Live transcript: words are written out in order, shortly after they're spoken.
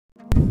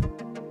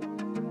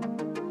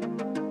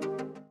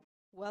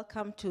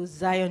Welcome to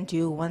Zion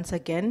Dew once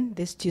again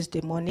this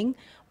Tuesday morning.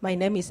 My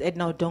name is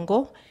Edna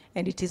Odongo,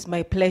 and it is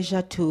my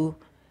pleasure to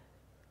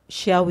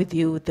share with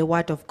you the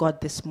Word of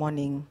God this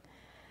morning.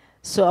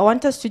 So I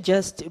want us to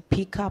just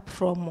pick up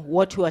from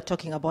what we were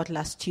talking about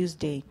last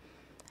Tuesday,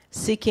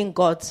 seeking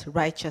God's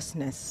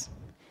righteousness.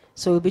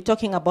 So we'll be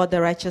talking about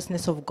the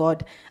righteousness of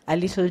God a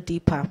little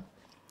deeper.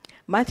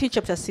 Matthew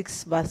chapter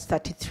 6 verse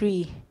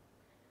 33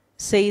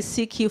 says,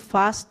 "Seek ye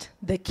first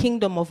the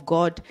kingdom of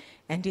God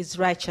and his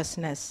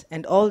righteousness,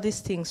 and all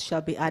these things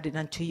shall be added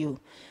unto you."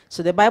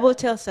 So the Bible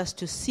tells us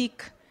to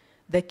seek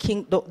the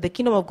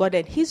kingdom of God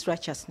and his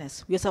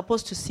righteousness. We are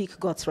supposed to seek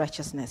God's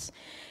righteousness.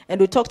 And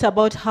we talked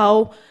about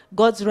how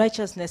God's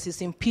righteousness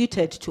is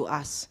imputed to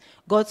us.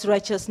 God's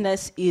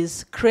righteousness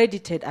is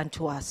credited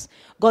unto us.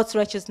 God's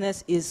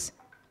righteousness is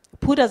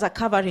put as a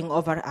covering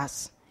over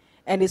us.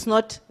 And it's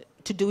not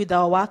to do with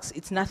our works.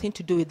 It's nothing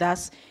to do with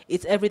us.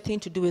 It's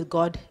everything to do with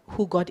God,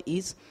 who God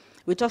is.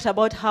 We talked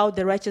about how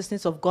the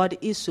righteousness of God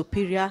is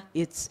superior.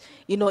 It's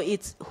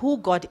who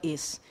God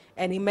is.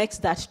 And he makes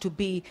that to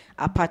be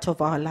a part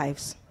of our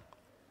lives.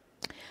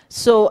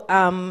 So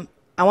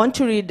I want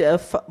to read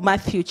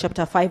Matthew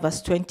chapter 5 verse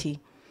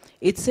 20.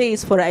 It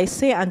says, "For I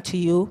say unto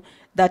you,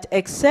 that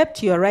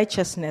except your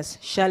righteousness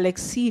shall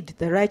exceed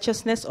the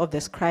righteousness of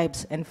the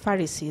scribes and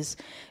Pharisees,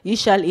 ye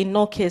shall in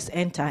no case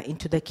enter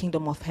into the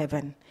kingdom of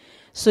heaven."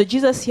 So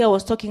Jesus here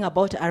was talking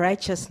about a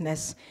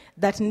righteousness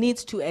that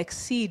needs to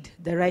exceed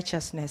the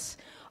righteousness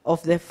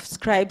of the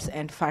scribes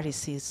and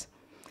Pharisees.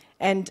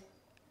 And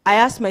I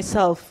asked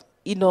myself,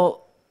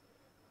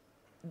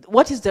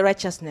 what is the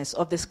righteousness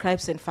of the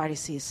scribes and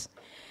Pharisees?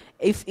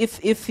 If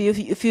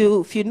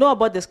you know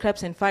about the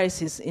scribes and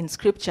Pharisees in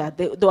Scripture,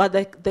 they are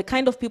the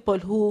kind of people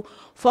who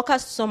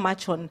focused so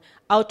much on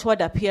outward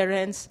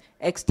appearance,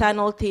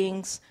 external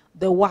things,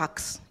 the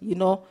works.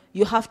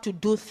 You have to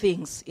do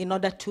things in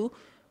order to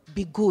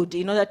be good,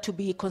 in order to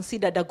be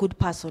considered a good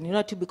person, in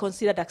order to be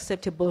considered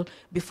acceptable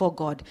before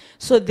God.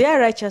 So their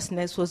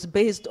righteousness was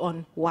based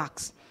on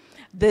works.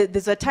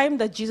 There's a time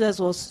that Jesus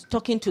was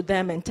talking to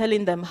them and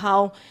telling them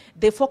how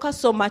they focus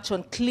so much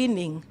on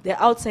cleaning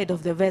the outside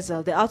of the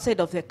vessel, the outside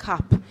of the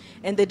cup,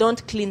 and they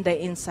don't clean the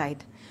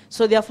inside.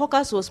 So their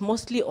focus was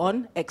mostly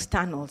on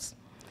externals.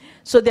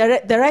 So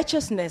the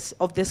righteousness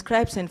of the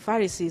scribes and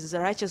Pharisees is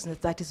a righteousness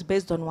that is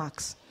based on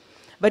works.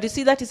 But you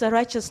see, that is a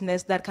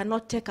righteousness that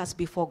cannot take us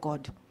before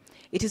God.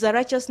 It is a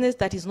righteousness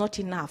that is not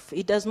enough.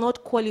 It does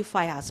not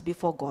qualify us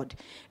before God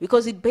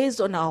because it's based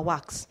on our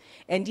works.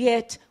 And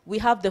yet, we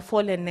have the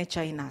fallen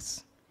nature in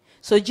us.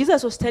 So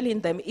Jesus was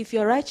telling them, if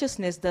your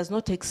righteousness does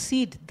not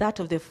exceed that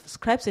of the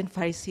scribes and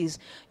Pharisees,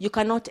 you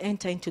cannot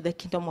enter into the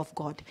kingdom of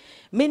God.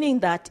 Meaning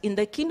that in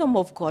the kingdom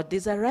of God,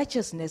 there's a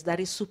righteousness that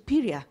is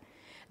superior.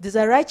 There's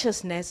a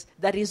righteousness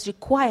that is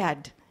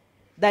required,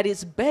 that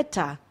is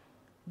better,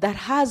 that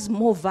has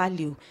more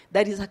value,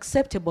 that is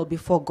acceptable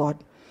before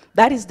God.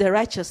 That is the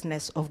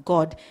righteousness of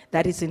God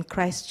that is in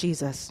Christ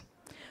Jesus.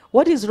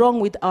 What is wrong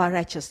with our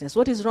righteousness?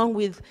 What is wrong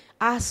with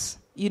us,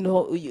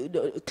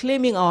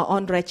 claiming our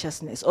own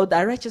righteousness, or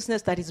the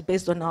righteousness that is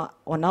based on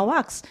our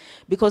works?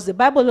 Because the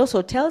Bible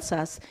also tells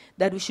us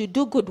that we should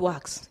do good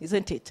works,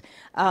 isn't it?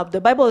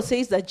 The Bible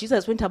says that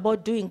Jesus went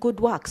about doing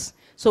good works.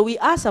 So we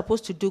are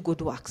supposed to do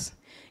good works.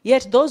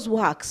 Yet those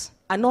works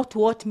are not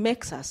what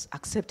makes us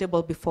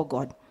acceptable before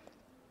God.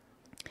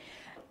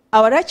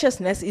 Our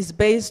righteousness is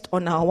based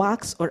on our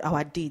works or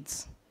our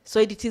deeds. So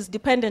it is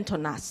dependent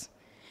on us.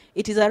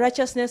 It is a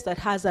righteousness that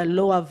has a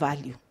lower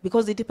value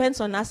because it depends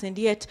on us, and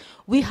yet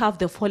we have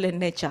the fallen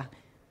nature,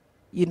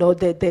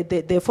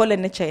 the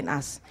fallen nature in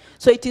us.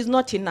 So it is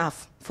not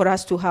enough for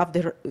us to have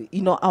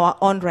our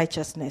own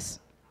righteousness.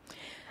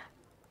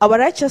 Our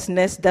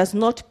righteousness does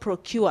not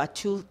procure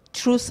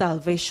true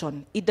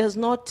salvation. It does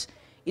not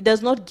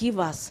give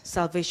us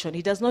salvation.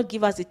 It does not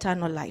give us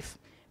eternal life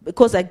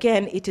because,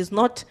 again, it is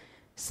not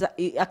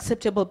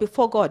acceptable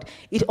before God.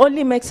 It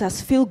only makes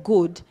us feel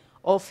good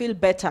or feel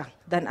better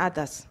than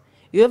others.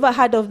 You ever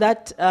heard of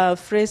that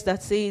phrase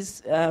that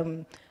says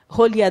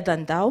holier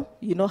than thou,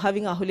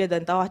 having a holier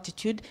than thou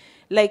attitude?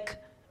 Like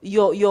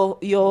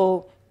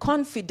you're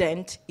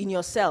confident in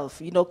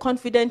yourself,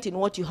 confident in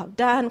what you have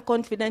done,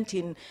 confident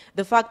in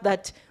the fact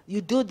that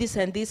you do this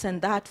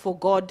and that for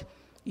God,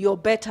 you're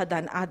better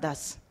than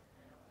others.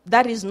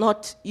 That is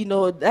not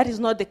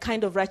the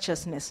kind of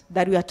righteousness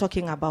that we are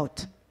talking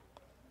about.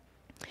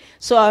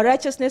 So our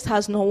righteousness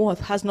has no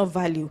worth, has no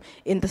value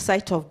in the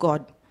sight of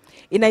God.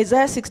 In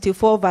Isaiah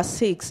 64 verse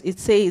 6, it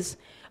says,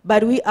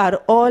 "But we are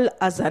all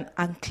as an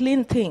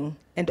unclean thing,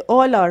 and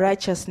all our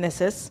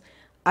righteousnesses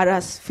are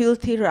as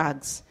filthy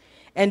rags.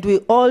 And we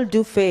all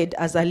do fade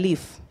as a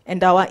leaf,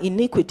 and our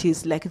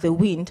iniquities like the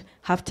wind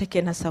have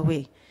taken us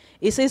away."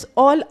 It says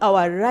all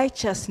our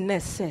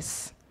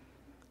righteousnesses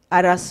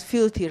are as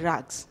filthy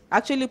rags.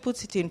 Actually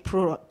puts it in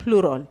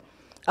plural.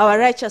 Our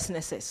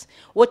righteousnesses,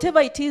 whatever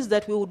it is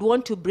that we would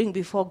want to bring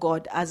before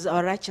God as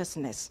our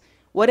righteousness,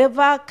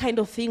 whatever kind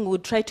of thing we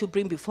would try to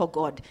bring before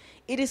God,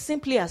 it is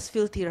simply as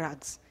filthy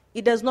rags.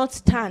 It does not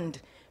stand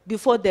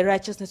before the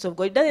righteousness of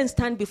God. It doesn't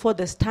stand before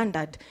the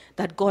standard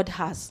that God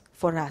has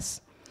for us.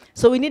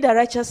 So we need a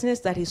righteousness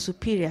that is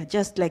superior,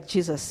 just like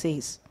Jesus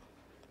says.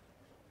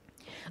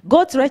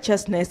 God's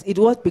righteousness is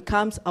what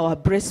becomes our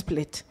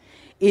breastplate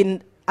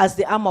as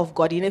the armor of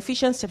God. In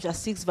Ephesians chapter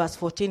 6, verse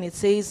 14, it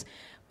says,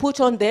 put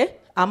on the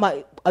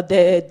armor,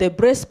 the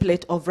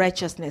breastplate of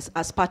righteousness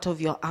as part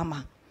of your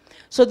armor.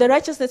 So the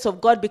righteousness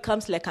of God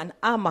becomes like an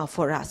armor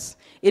for us.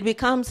 It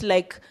becomes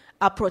like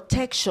a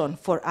protection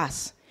for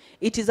us.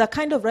 It is a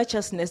kind of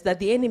righteousness that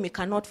the enemy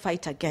cannot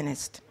fight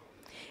against.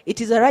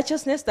 It is a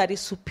righteousness that is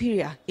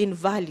superior in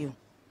value.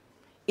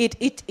 It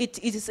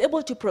is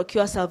able to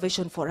procure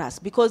salvation for us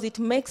because it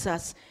makes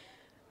us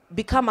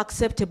become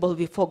acceptable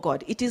before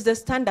God. It is the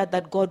standard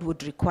that God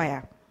would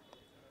require.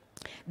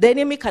 The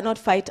enemy cannot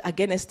fight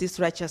against this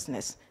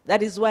righteousness.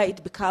 That is why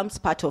it becomes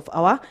part of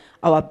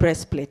our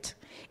breastplate.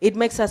 It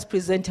makes us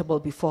presentable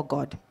before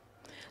God.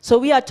 So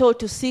we are told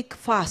to seek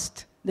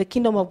first the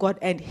kingdom of God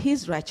and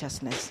his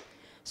righteousness.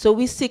 So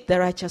we seek the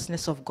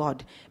righteousness of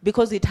God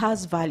because it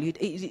has value.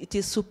 It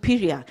is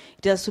superior.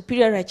 It has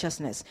superior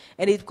righteousness.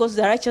 And it because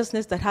the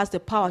righteousness that has the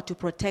power to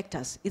protect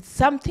us. It's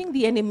something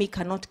the enemy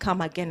cannot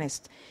come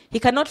against. He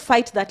cannot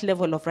fight that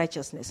level of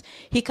righteousness.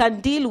 He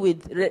can deal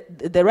with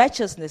the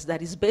righteousness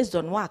that is based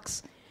on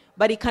works,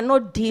 but he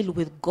cannot deal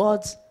with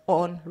God's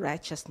own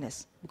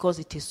righteousness because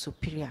it is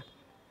superior.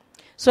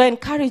 So I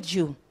encourage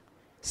you,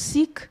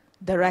 seek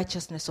the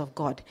righteousness of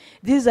God.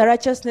 This is a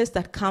righteousness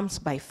that comes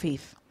by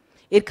faith.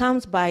 It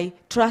comes by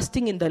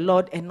trusting in the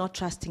Lord and not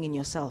trusting in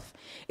yourself.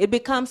 It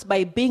becomes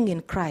by being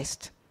in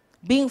Christ,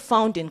 being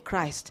found in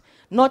Christ,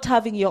 not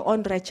having your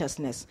own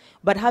righteousness,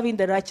 but having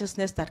the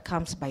righteousness that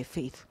comes by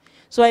faith.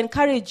 So I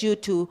encourage you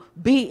to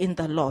be in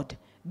the Lord,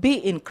 be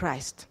in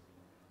Christ,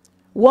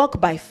 walk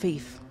by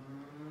faith.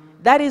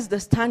 That is the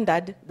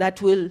standard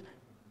that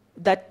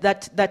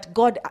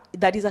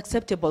is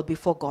acceptable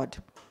before God.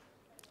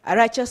 A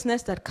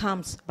righteousness that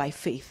comes by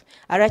faith.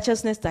 A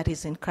righteousness that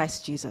is in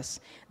Christ Jesus.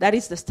 That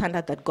is the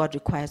standard that God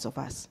requires of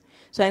us.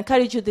 So I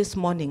encourage you this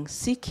morning,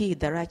 seek ye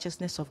the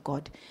righteousness of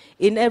God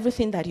in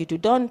everything that you do.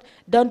 Don't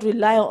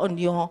rely on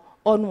your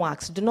own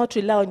works. Do not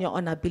rely on your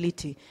own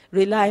ability.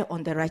 Rely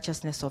on the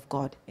righteousness of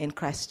God in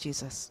Christ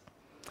Jesus.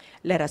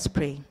 Let us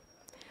pray.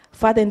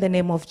 Father, in the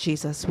name of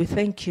Jesus, we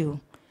thank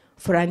you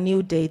for a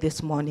new day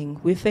this morning.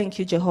 We thank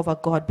you, Jehovah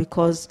God,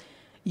 because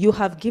you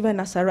have given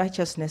us a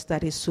righteousness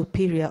that is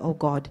superior, O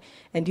God,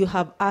 and you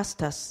have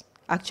asked us,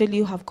 actually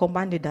you have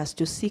commanded us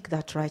to seek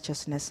that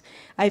righteousness.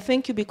 I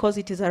thank you because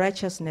it is a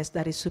righteousness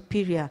that is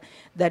superior,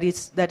 that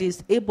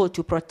is able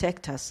to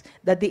protect us,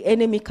 that the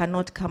enemy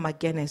cannot come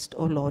against,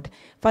 O Lord.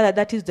 Father,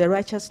 that is the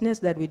righteousness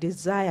that we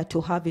desire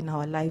to have in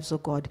our lives, O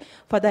God.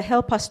 Father,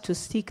 help us to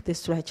seek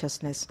this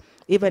righteousness,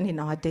 even in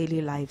our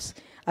daily lives.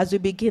 As we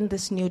begin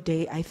this new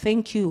day, I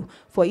thank you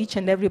for each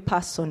and every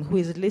person who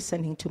is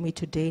listening to me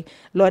today.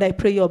 Lord, I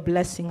pray your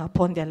blessing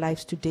upon their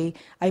lives today.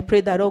 I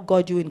pray that, oh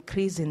God, you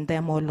increase in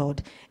them, oh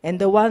Lord.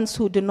 And the ones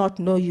who do not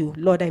know you,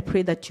 Lord, I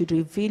pray that you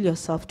reveal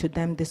yourself to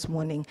them this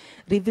morning.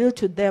 Reveal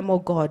to them, oh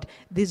God,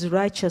 this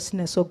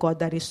righteousness, oh God,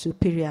 that is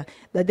superior.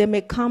 That they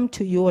may come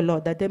to you, oh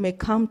Lord. That they may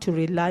come to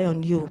rely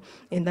on you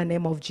in the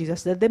name of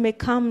Jesus. That they may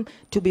come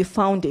to be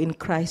found in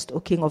Christ,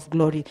 O King of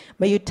glory.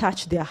 May you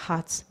touch their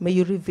hearts. May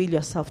you reveal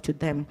yourself to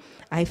them.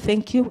 I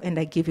thank you and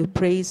I give you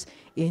praise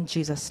in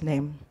Jesus'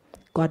 name.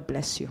 God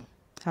bless you.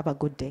 Have a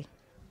good day.